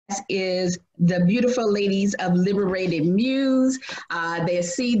is the beautiful ladies of Liberated Muse. Their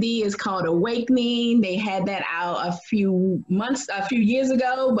CD is called Awakening. They had that out a few years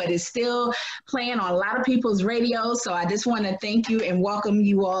ago, but it's still playing on a lot of people's radios. So I just want to thank you and welcome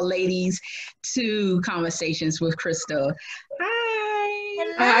you all ladies to Conversations with Crystal.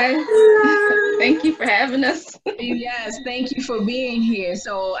 Hi. Hi. Thank you for having us. Yes, thank you for being here.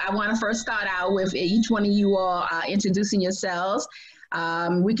 So I want to first start out with each one of you all introducing yourselves.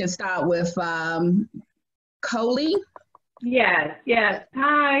 We can start with Coley. Yes.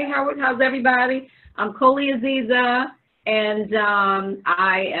 Hi, how's everybody? I'm Coley Aziza, and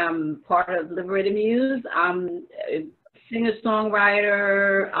I am part of Liberated Muse. I'm a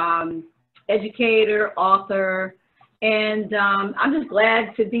singer-songwriter, educator, author, and I'm just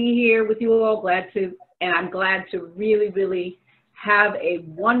glad to be here with you all. I'm glad to really have a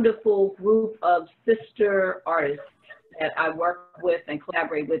wonderful group of sister artists that I work with and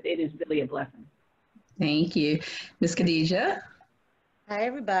collaborate with. It is really a blessing. Thank you. Ms. Khadijah. Hi,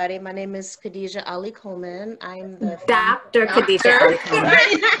 everybody. My name is Khadijah Ali Coleman. I'm the Dr. Khadijah Ali Coleman.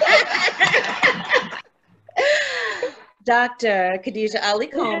 Dr. Khadijah Ali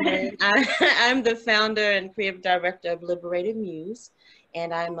Coleman. I'm the founder and creative director of Liberated Muse,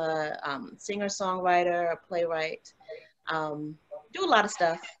 and I'm a singer-songwriter, a playwright, do a lot of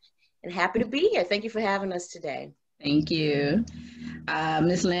stuff, and happy to be here. Thank you for having us today. Thank you.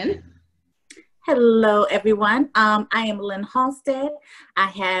 Ms. Lynn? Hello, everyone. I am Lynn Halstead. I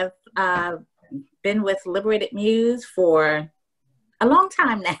have been with Liberated Muse for a long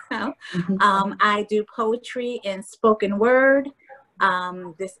time now. I do poetry and spoken word.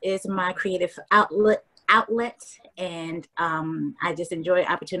 This is my creative outlet, and I just enjoy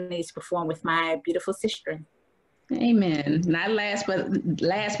opportunities to perform with my beautiful sister. Amen. Not last but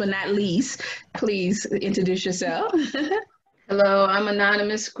not least, please introduce yourself. Hello, I'm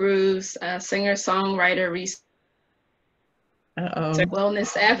Anonymous Grooves, a singer, songwriter,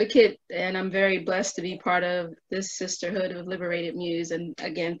 wellness advocate, and I'm very blessed to be part of this sisterhood of Liberated Muse. And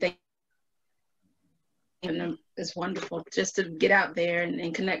again, thank you. It's wonderful just to get out there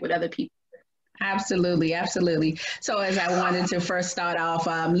and connect with other people. Absolutely. So as I wanted to first start off,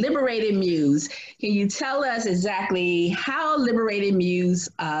 Liberated Muse, can you tell us exactly how Liberated Muse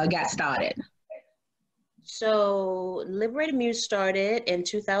got started? So Liberated Muse started in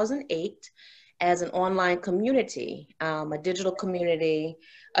 2008 as an online community, a digital community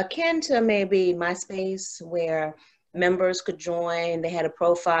akin to maybe MySpace, where members could join. They had a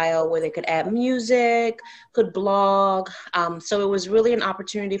profile where they could add music, could blog. So it was really an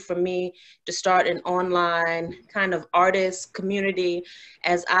opportunity for me to start an online kind of artist community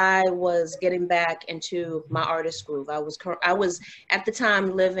as I was getting back into my artist groove. I was at the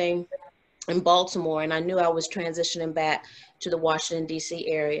time living in Baltimore, and I knew I was transitioning back to the Washington, D.C.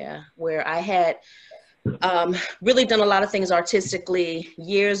 area, where I had really done a lot of things artistically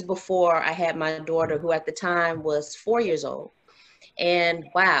years before I had my daughter, who at the time was 4 years old. And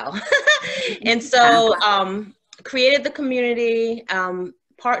wow. And so created the community,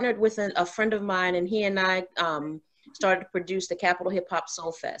 partnered with a friend of mine, and he and I started to produce the Capital Hip Hop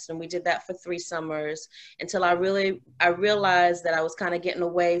Soul Fest. And we did that for 3 summers until I realized that I was kind of getting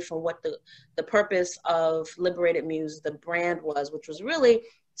away from what the purpose of Liberated Muse, the brand was, which was really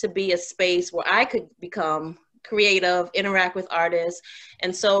to be a space where I could become creative, interact with artists.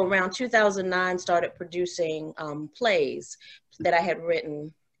 And so around 2009, started producing plays that I had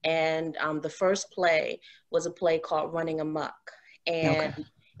written. And the first play was a play called Running Amok. And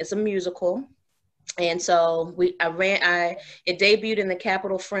It's a musical. And so it debuted in the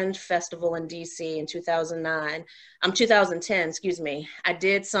Capitol Fringe Festival in DC in 2010, excuse me. I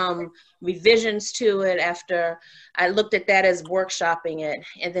did some revisions to it after I looked at that as workshopping it.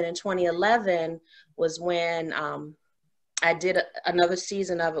 And then in 2011 was when I did another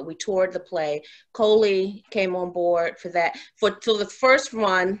season of it. We toured the play. Coley came on board for that. For the first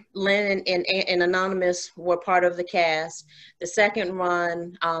run, Lynn and Anonymous were part of the cast. The second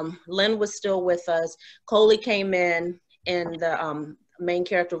run, Lynn was still with us. Coley came in the main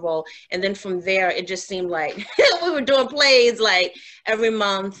character role. And then from there, it just seemed like we were doing plays like every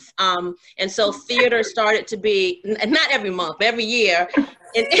month. And so theater started to be, not every month, but every year.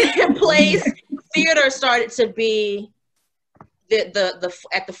 And plays, theater started to be at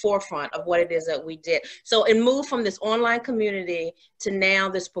the forefront of what it is that we did. So it moved from this online community to now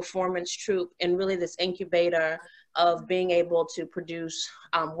this performance troupe, and really this incubator of being able to produce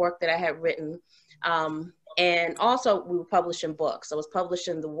work that I had written. And also we were publishing books. I was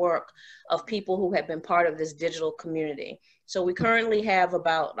publishing the work of people who had been part of this digital community. So we currently have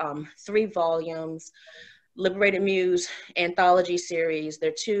about 3 volumes. Liberated Muse anthology series.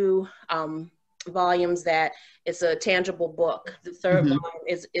 They're two volumes that it's a tangible book. The third volume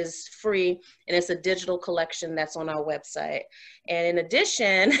is free, and it's a digital collection that's on our website. And in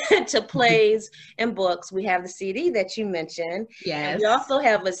addition to plays and books, we have the CD that you mentioned. Yes. And we also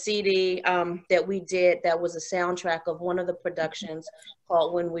have a CD that we did that was a soundtrack of one of the productions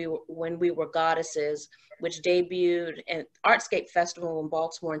called When We Were Goddesses, which debuted at Artscape Festival in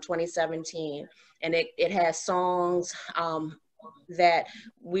Baltimore in 2017. And it has songs that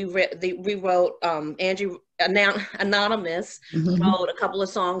we wrote. Angie Anonymous wrote a couple of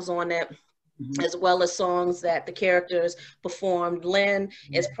songs on it, as well as songs that the characters performed. Lynn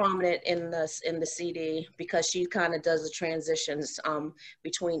is prominent in the CD because she kind of does the transitions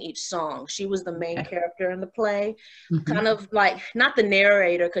between each song. She was the main character in the play, kind of like, not the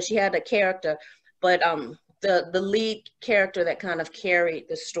narrator because she had a character, but the lead character that kind of carried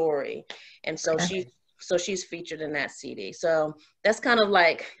the story. And so she's featured in that CD. So that's kind of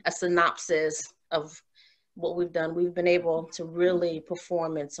like a synopsis of what we've done. We've been able to really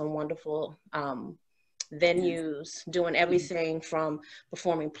perform in some wonderful venues, doing everything from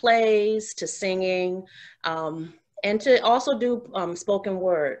performing plays to singing, and to also do spoken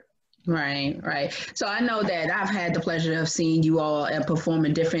word. Right, right. So I know that I've had the pleasure of seeing you all perform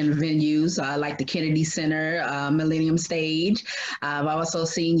in different venues, like the Kennedy Center, Millennium Stage. I've also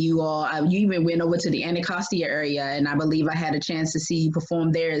seen you all, you even went over to the Anacostia area, and I believe I had a chance to see you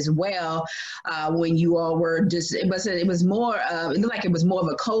perform there as well, when you all were just, it was more, it looked like it was more of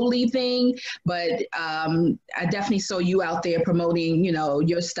a co-lead thing, but I definitely saw you out there promoting,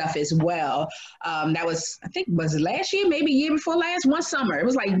 your stuff as well. That was, I think, was it last year, maybe year before last, one summer. It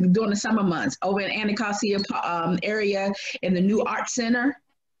was like during the summer months over in Anacostia area in the new art center.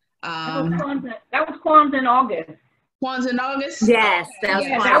 That was Kwanzaa in August. Kwanzaa in August? Yes, that was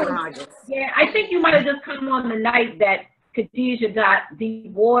Kwanzaa in August. Yeah, I think you might have just come on the night that Khadijah got The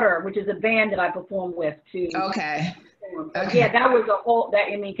Water, which is a band that I perform with too. Okay. Yeah, that was a whole,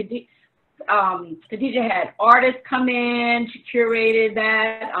 Khadijah had artists come in, she curated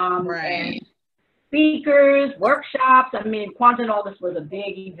that. Right. And speakers, workshops. Kwanzaa in August was a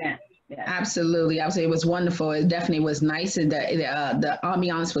big event. Yeah. Absolutely. I would say it was wonderful. It definitely was nice. And the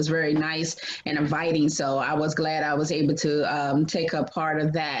ambiance was very nice and inviting. So I was glad I was able to take a part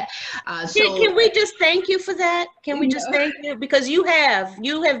of that. Can we just thank you for that? Can we just thank you? Because you have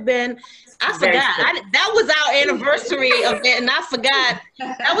been, I forgot. That was our anniversary event, and I forgot.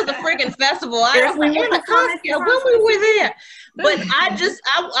 That was a freaking festival. When we were there. But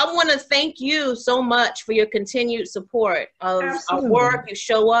I want to thank you so much for your continued support of our work. You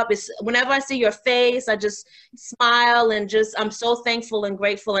show up. Whenever I see your face, I just smile and I'm so thankful and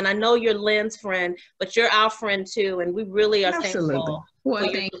grateful. And I know you're Lynn's friend, but you're our friend too. And we really are thankful.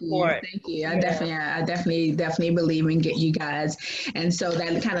 Well, thank you. I definitely believe in you guys. And so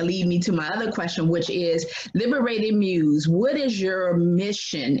that kind of leads me to my other question, which is Liberated Muse. What is your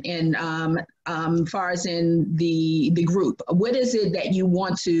mission in far as in the group? What is it that you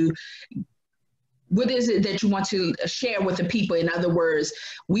want to share with the people? In other words,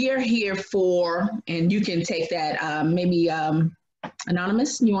 we are here for, and you can take that, maybe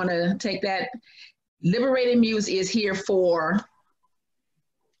Anonymous, you want to take that? Liberated Muse is here for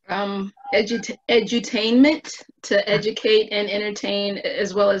edutainment, to educate and entertain,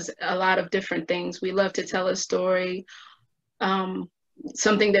 as well as a lot of different things. We love to tell a story,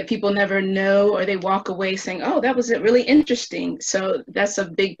 something that people never know, or they walk away saying, oh, that was really interesting. So that's a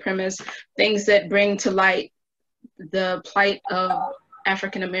big premise. Things that bring to light the plight of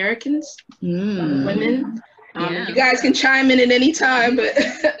African Americans, women. You guys can chime in at any time, but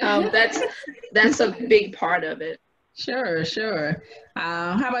that's a big part of it. Sure.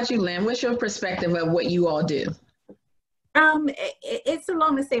 How about you, Lynn? What's your perspective of what you all do? It's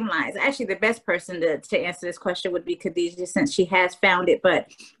along the same lines. Actually, the best person to answer this question would be Khadijah, since she has found it. But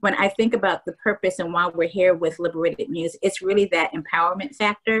when I think about the purpose and why we're here with Liberated Muse, it's really that empowerment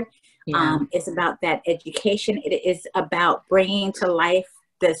factor. Yeah. It's about that education. It is about bringing to life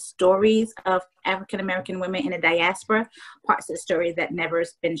the stories of African-American women in the diaspora, parts of the story that never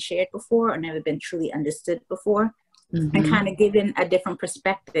has been shared before or never been truly understood before. And kind of giving a different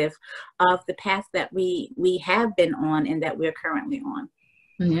perspective of the path that we have been on and that we're currently on.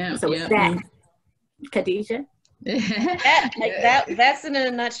 Yeah. So with that, Khadijah? That's in a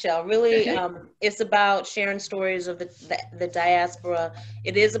nutshell. Really, it's about sharing stories of the diaspora.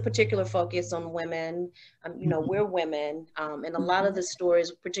 It is a particular focus on women. We're women, and a lot of the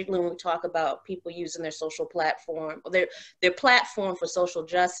stories, particularly when we talk about people using their social platform, their platform for social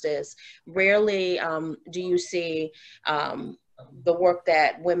justice, rarely do you see the work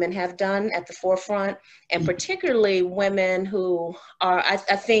that women have done at the forefront, and particularly women who are, I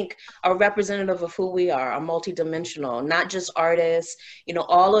think, are representative of who we are multidimensional, not just artists. You know,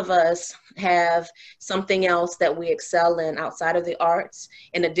 all of us have something else that we excel in outside of the arts,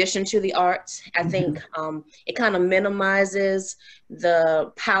 in addition to the arts. I think it kind of minimizes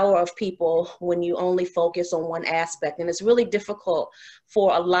the power of people when you only focus on one aspect. And it's really difficult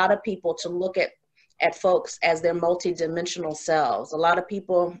for a lot of people to look at folks as their multidimensional selves. A lot of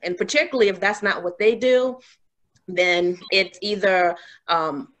people, and particularly if that's not what they do, then it's either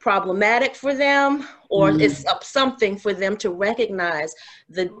problematic for them, or it's something for them to recognize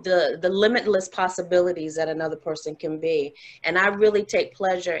the limitless possibilities that another person can be. And I really take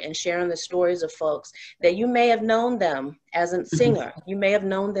pleasure in sharing the stories of folks that you may have known them as a singer, you may have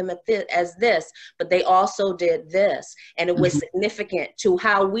known them as this, but they also did this, and it was significant to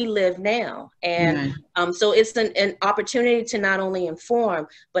how we live now. And so it's an opportunity to not only inform,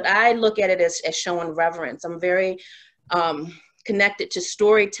 but I look at it as showing reverence. I'm very connected to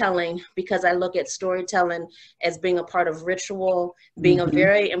storytelling, because I look at storytelling as being a part of ritual, being a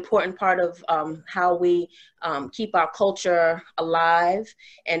very important part of how we keep our culture alive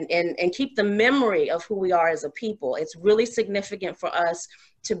and keep the memory of who we are as a people. It's really significant for us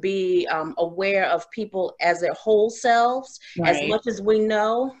to be aware of people as their whole selves, as much as we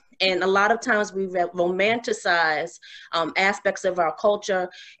know. And a lot of times we romanticize aspects of our culture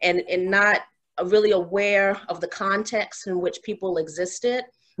and not really aware of the context in which people existed.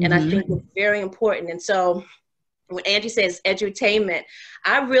 And I think it's very important. And so when Angie says edutainment,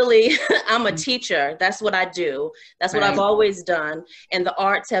 I'm a teacher. That's what I do. That's what I've always done. And the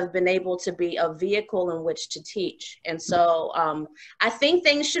arts have been able to be a vehicle in which to teach. And so I think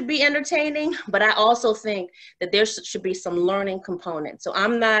things should be entertaining, but I also think that there should be some learning component. So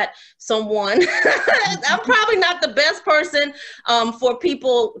I'm not someone, I'm probably not the best person for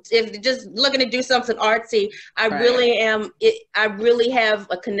people if they're just looking to do something artsy. I really am. I really have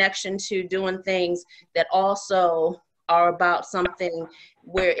a connection to doing things that also are about something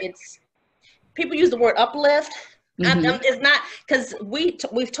where it's, people use the word uplift. It's not, because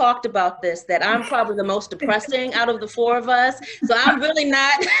we've talked about this, that I'm probably the most depressing out of the four of us. So I'm really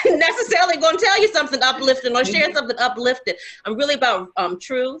not necessarily going to tell you something uplifting or share something uplifted. I'm really about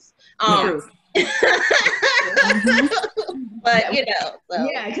truth. But you know, so.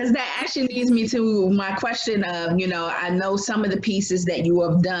 Yeah, because that actually leads me to my question of, you know, I know some of the pieces that you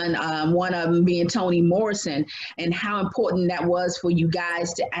have done, one of them being Toni Morrison, and how important that was for you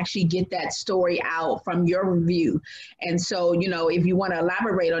guys to actually get that story out from your review. And so, you know, if you want to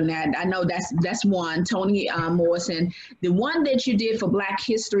elaborate on that, I know that's one, Toni Morrison. The one that you did for Black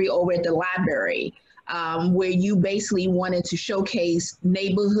History over at the library, where you basically wanted to showcase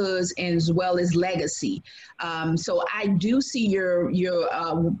neighborhoods as well as legacy. So I do see your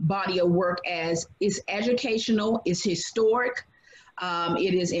body of work as it's educational, it's historic,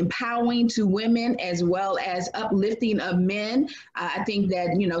 it is empowering to women as well as uplifting of men. I think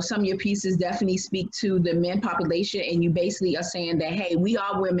that, you know, some of your pieces definitely speak to the men population, and you basically are saying that, hey, we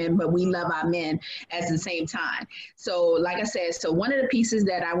are women, but we love our men at the same time. So like I said, so one of the pieces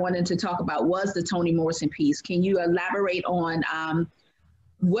that I wanted to talk about was the Toni Morrison piece. Can you elaborate on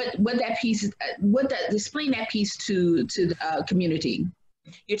what that piece is, explain that piece to the community?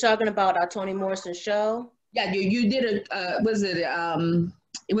 You're talking about our Toni Morrison show? Yeah, you did was it an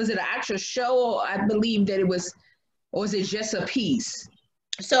actual show? I believe that it was, or was it just a piece?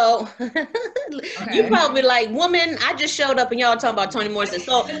 So you probably like, woman, I just showed up and y'all talking about Toni Morrison.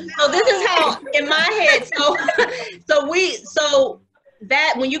 So this is how in my head. So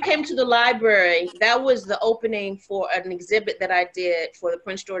that when you came to the library, that was the opening for an exhibit that I did for the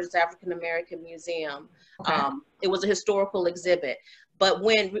Prince George's African American Museum. It was a historical exhibit. But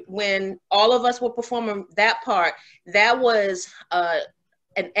when all of us were performing that part, that was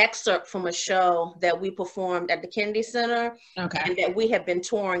an excerpt from a show that we performed at the Kennedy Center, and that we have been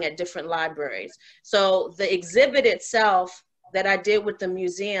touring at different libraries. So the exhibit itself that I did with the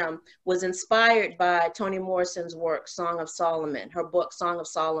museum was inspired by Toni Morrison's work, Song of Solomon, her book, Song of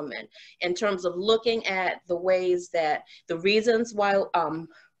Solomon, in terms of looking at the ways that the reasons why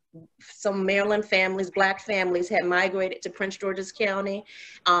some Maryland families, Black families, had migrated to Prince George's County.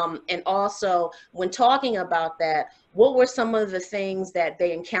 And also, when talking about that, what were some of the things that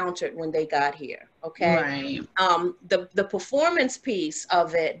they encountered when they got here, The performance piece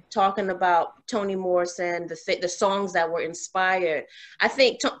of it, talking about Toni Morrison, the songs that were inspired. I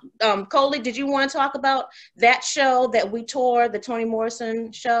think, Coley, did you want to talk about that show that we toured, the Toni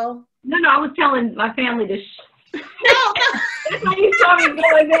Morrison show? No, I was telling my family to No. That's why you saw me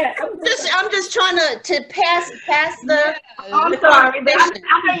going there. I'm just trying to pass the. Oh, I'm sorry. But I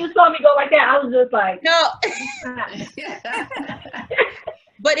know you saw me go like that. I was just like. No.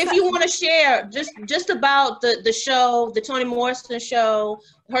 But if you want to share just about the show, the Toni Morrison show,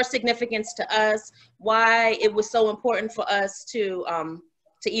 her significance to us, why it was so important for us to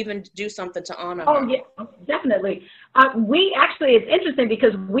even do something to honor her. Oh, yeah, definitely. We actually, it's interesting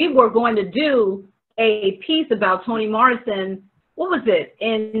because we were going to do a piece about Toni Morrison. What was it,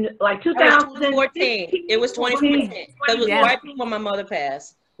 in like 2014? It was 2014. It was right before my mother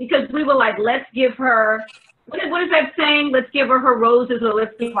passed. Because we were like, let's give her, what is that saying? Let's give her her roses, or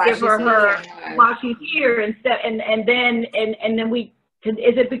let's give her while she's here instead. And then we,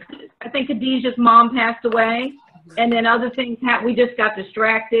 is it because I think Khadijah's mom passed away, and then other things we just got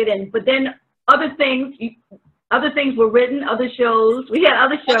distracted, but then other things were written, other shows. We had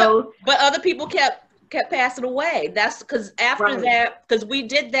other shows, but other people kept passing away. That's because after that, because we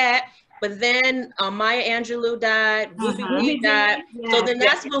did that. But then Maya Angelou died, Ruby Dee died. Yeah, so then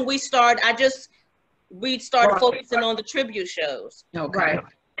that's when we started. We started focusing on the tribute shows. Okay. Right.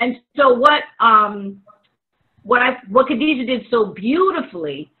 And so what Khadijah did so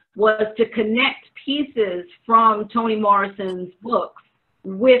beautifully was to connect pieces from Toni Morrison's books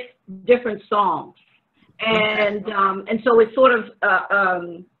with different songs, and so it's sort of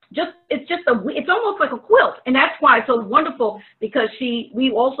it's almost like a quilt, and that's why it's so wonderful, because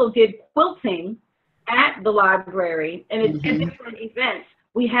we also did quilting at the library, and it's at different events.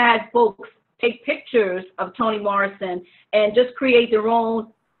 We had folks take pictures of Toni Morrison and just create their own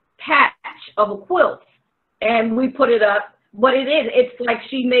patch of a quilt, and we put it up. What it is, it's like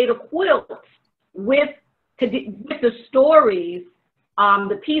she made a quilt with the stories,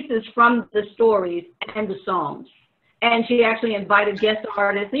 the pieces from the stories and the songs. And she actually invited guest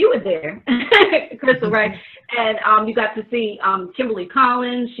artists. You were there, Crystal, right? And you got to see Kimberly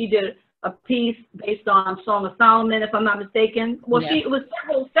Collins. She did a piece based on Song of Solomon, if I'm not mistaken. Well, it was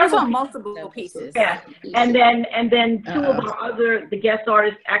several multiple pieces. Yeah, and then two of the guest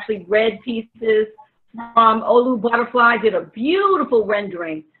artists actually read pieces from Olu Butterfly. Did a beautiful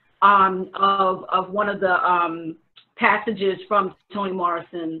rendering of one of the passages from Toni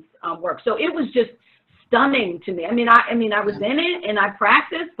Morrison's work. So it was just stunning to me. I mean, I was in it and I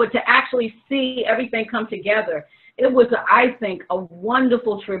practiced, but to actually see everything come together, it was, I think, a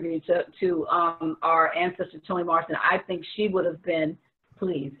wonderful tribute to our ancestor Toni Morrison. I think she would have been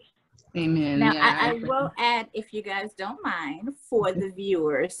pleased. Amen. Now, I will add, if you guys don't mind, for the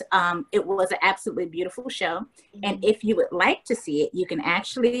viewers, it was an absolutely beautiful show. And if you would like to see it, you can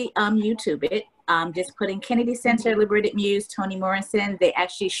actually YouTube it. Just put in Kennedy Center, Liberated Muse, Toni Morrison. They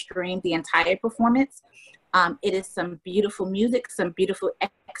actually streamed the entire performance. It is some beautiful music, some beautiful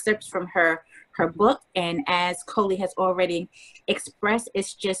excerpts from her book. And as Coley has already expressed,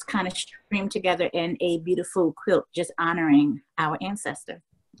 it's just kind of streamed together in a beautiful quilt, just honoring our ancestor.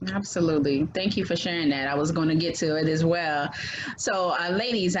 Absolutely. Thank you for sharing that. I was going to get to it as well. So,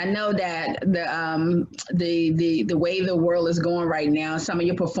 ladies, I know that the way the world is going right now, some of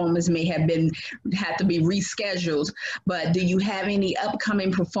your performances may have to be rescheduled. But do you have any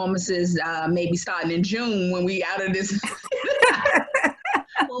upcoming performances, maybe starting in June, when we out of this?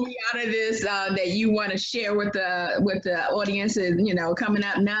 That you want to share with the audience, coming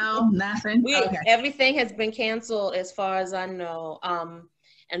up now? Nothing. Everything has been canceled as far as I know.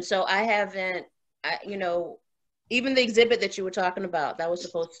 And so I haven't, even the exhibit that you were talking about, that was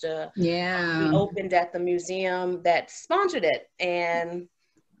supposed to be opened at the museum that sponsored it, and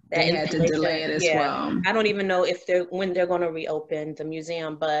they had to delay it as well. I don't even know when they're going to reopen the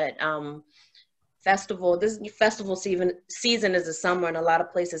museum, but this festival season is the summer, and a lot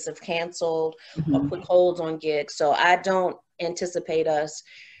of places have canceled or put holds on gigs. So I don't anticipate us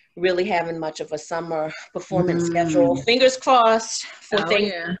really having much of a summer performance schedule. Fingers crossed for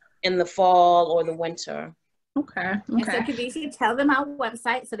things in the fall or the winter. Okay. And so, Khadijah, tell them our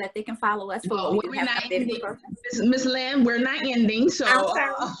website so that they can follow us. We're not ending. Miss Lynn, we're not ending. So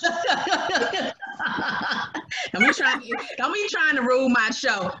don't be trying to rule my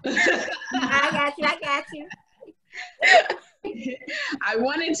show. I got you. I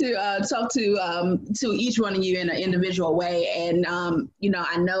wanted to talk to each one of you in an individual way, and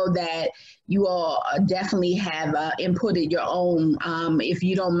I know that you all definitely have inputted your own. If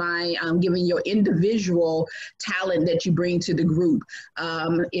you don't mind giving your individual talent that you bring to the group,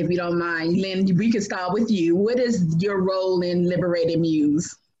 if you don't mind, Lynn, we can start with you. What is your role in Liberated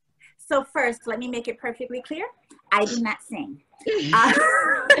Muse? So first, let me make it perfectly clear. I do not sing.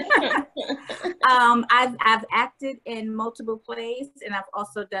 I've acted in multiple plays, and I've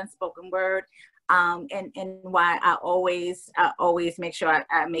also done spoken word. And why I always make sure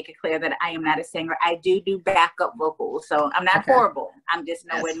I make it clear that I am not a singer. I do backup vocals, so I'm not horrible. I'm just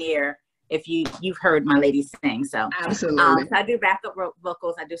nowhere near. If you've heard my ladies sing, so absolutely. So I do backup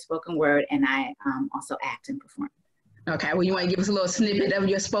vocals, I do spoken word, and I also act and perform. Okay, well, you want to give us a little snippet of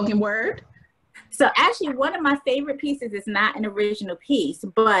your spoken word? So actually, one of my favorite pieces is not an original piece,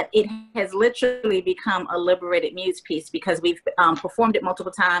 but it has literally become a Liberated Muse piece because we've performed it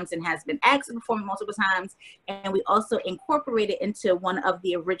multiple times and has been asked to perform it multiple times. And we also incorporated it into one of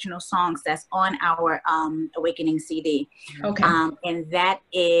the original songs that's on our Awakening CD. Okay. And that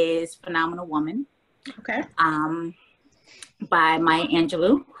is Phenomenal Woman. Okay. By Maya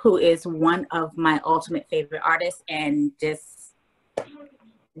Angelou, who is one of my ultimate favorite artists, and just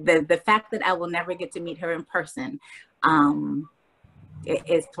the fact that I will never get to meet her in person,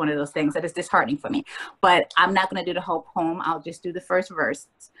 it's one of those things that is disheartening for me. But I'm not going to do the whole poem. I'll just do the first verse.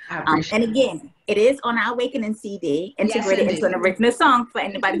 And again, it is on our Awakening CD, integrated into an original song for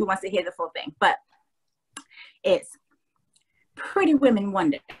anybody who wants to hear the full thing. But it's pretty women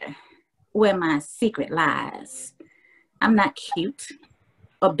wonder where my secret lies. I'm not cute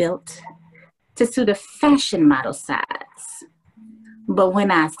or built to suit a fashion model size. But when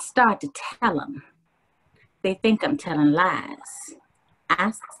I start to tell them, they think I'm telling lies.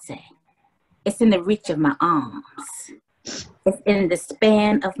 I say, it's in the reach of my arms. It's in the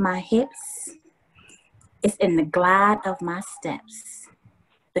span of my hips. It's in the glide of my steps.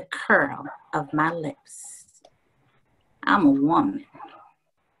 The curl of my lips. I'm a woman.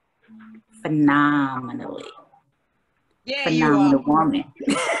 Phenomenally. Yeah, phenomenal woman.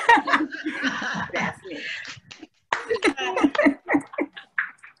 That's me.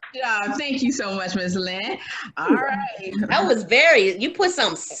 Thank you so much, Ms. Lynn. All right. That was you put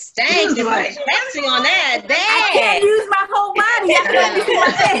some stank and some sexy on that. Dang. I can't use my whole body.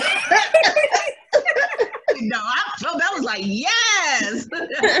 No, I felt that was like, yes.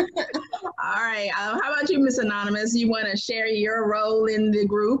 All right. How about you, Miss Anonymous? You want to share your role in the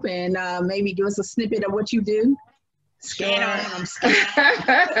group and maybe give us a snippet of what you do? Sure. I'm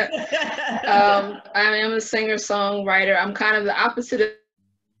I am a singer-songwriter. I'm kind of the opposite of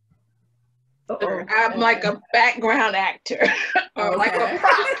I'm like a background actor, or like a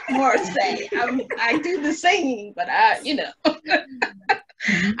prop, more say. I do the singing, but I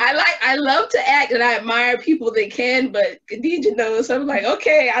love to act, and I admire people that can. But Khadija knows, so I'm like,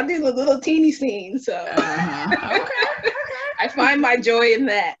 okay, I'll do the little teeny scene. So I find my joy in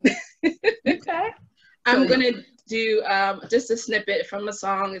that. Okay, I'm gonna do just a snippet from a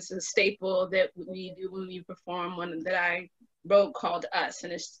song. It's a staple that we do when we perform, one that I wrote called Us,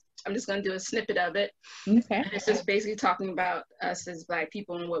 and I'm just going to do a snippet of it. Okay. And it's just basically talking about us as Black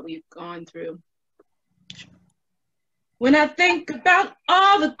people and what we've gone through. When I think about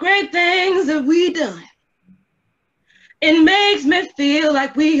all the great things that we've done, it makes me feel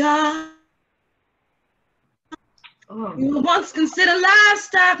like we are. We were once considered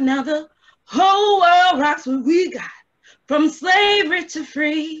livestock, now the whole world rocks what we got. From slavery to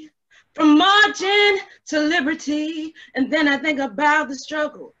free, from margin to liberty. And then I think about the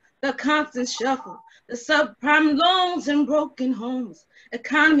struggle, the constant shuffle, the subprime loans and broken homes,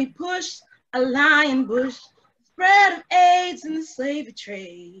 economy push, a lion bush, spread of AIDS and the slavery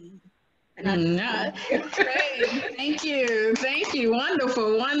trade. And Thank you.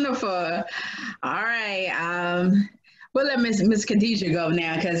 Wonderful. All right. We'll let Miss Khadija go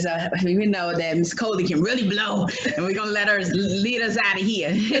now because we know that Miss Coley can really blow, and we're gonna let her lead us out of here.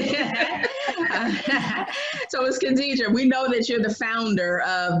 So Miss Khadija, we know that you're the founder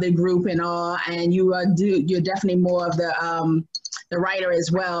of the group and all, and you're definitely more of the writer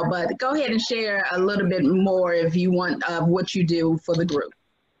as well. But go ahead and share a little bit more if you want of what you do for the group.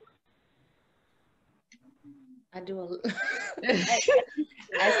 I do.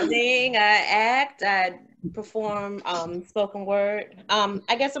 I sing. I act. I perform spoken word.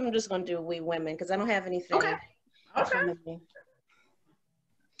 I guess I'm just gonna do We Women because I don't have anything. Okay.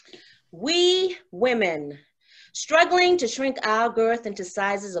 We women, struggling to shrink our girth into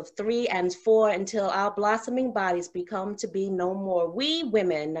sizes of 3 and 4 until our blossoming bodies become to be no more. We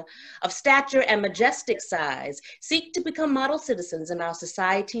women of stature and majestic size seek to become model citizens in our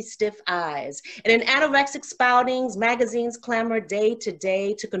society's stiff eyes. And in anorexic spoutings, magazines clamor day to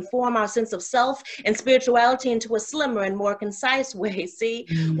day to conform our sense of self and spirituality into a slimmer and more concise way. See,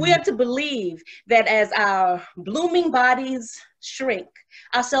 we have to believe that as our blooming bodies shrink.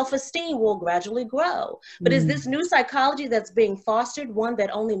 Our self-esteem will gradually grow. But is this new psychology that's being fostered one that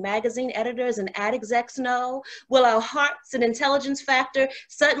only magazine editors and ad execs know? Will our hearts and intelligence factor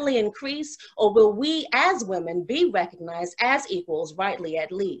suddenly increase, or will we as women be recognized as equals, rightly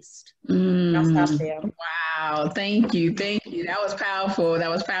at least? I'll stop there. Wow, thank you, thank you. That was powerful. That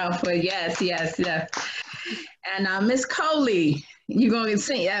was powerful. Yes, yes, yes. And Miss Coley, you're going to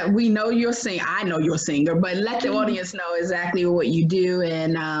sing. We know you're a singer. I know you're a singer, but let the audience know exactly what you do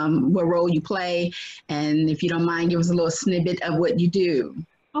and what role you play. And if you don't mind, give us a little snippet of what you do.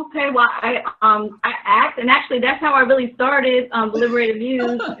 Okay, well, I act, and actually that's how I really started Liberated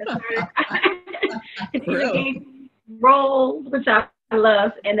Muse. Really? Roles, which I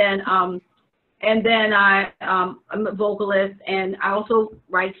love, and then I'm a vocalist, and I also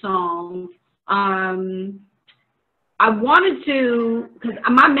write songs. I wanted to, because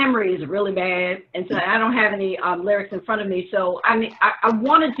my memory is really bad, and so I don't have any lyrics in front of me. So I mean, I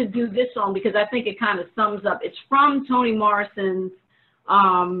wanted to do this song because I think it kind of sums up. It's from Toni Morrison's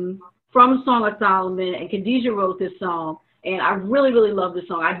from Song of Solomon, and Khadijah wrote this song, and I really, really love this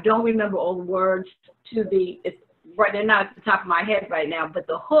song. I don't remember all the words to right, they're not at the top of my head right now, but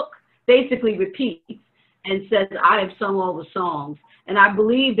the hook basically repeats and says, I have sung all the songs. And I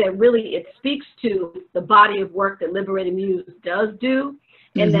believe that really it speaks to the body of work that Liberated Muse does do,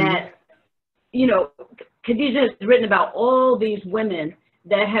 and that, you know, Khadijah has written about all these women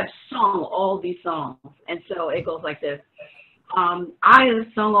that have sung all these songs. And so it goes like this. I have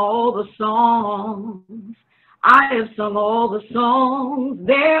sung all the songs. I have sung all the songs.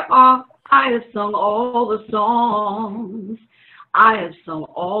 I have sung all the songs. I have sung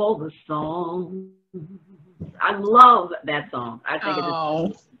all the songs. I love that song. I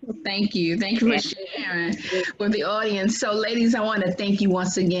think thank you. Thank you for sharing with the audience. So ladies, I want to thank you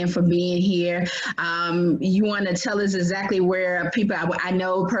once again for being here. You want to tell us exactly where people, I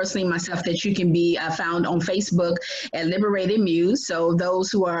know personally myself that you can be found on Facebook at Liberated Muse. So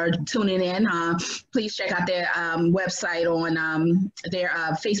those who are tuning in, please check out their website on their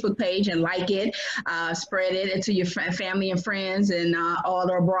Facebook page and like it, spread it to your family and friends and all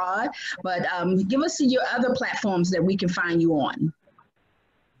abroad. But give us your other platforms that we can find you on.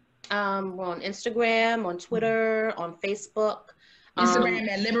 We're on Instagram, on Twitter, on Facebook. Instagram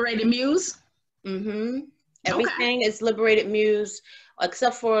at Liberated Muse? Everything is Liberated Muse,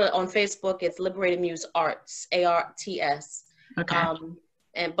 except for on Facebook, it's Liberated Muse Arts, ARTS. Okay.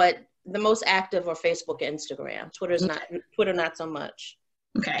 But the most active are Facebook and Instagram. Twitter not so much.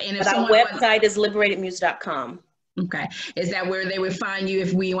 Okay. And but our website is liberatedmuse.com. Okay. Is that where they would find you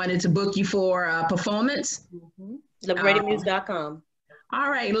if we wanted to book you for a performance? Liberatedmuse.com. All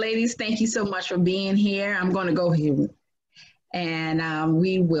right, ladies, thank you so much for being here. I'm going to go here and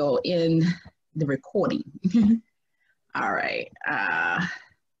we will end the recording. All right.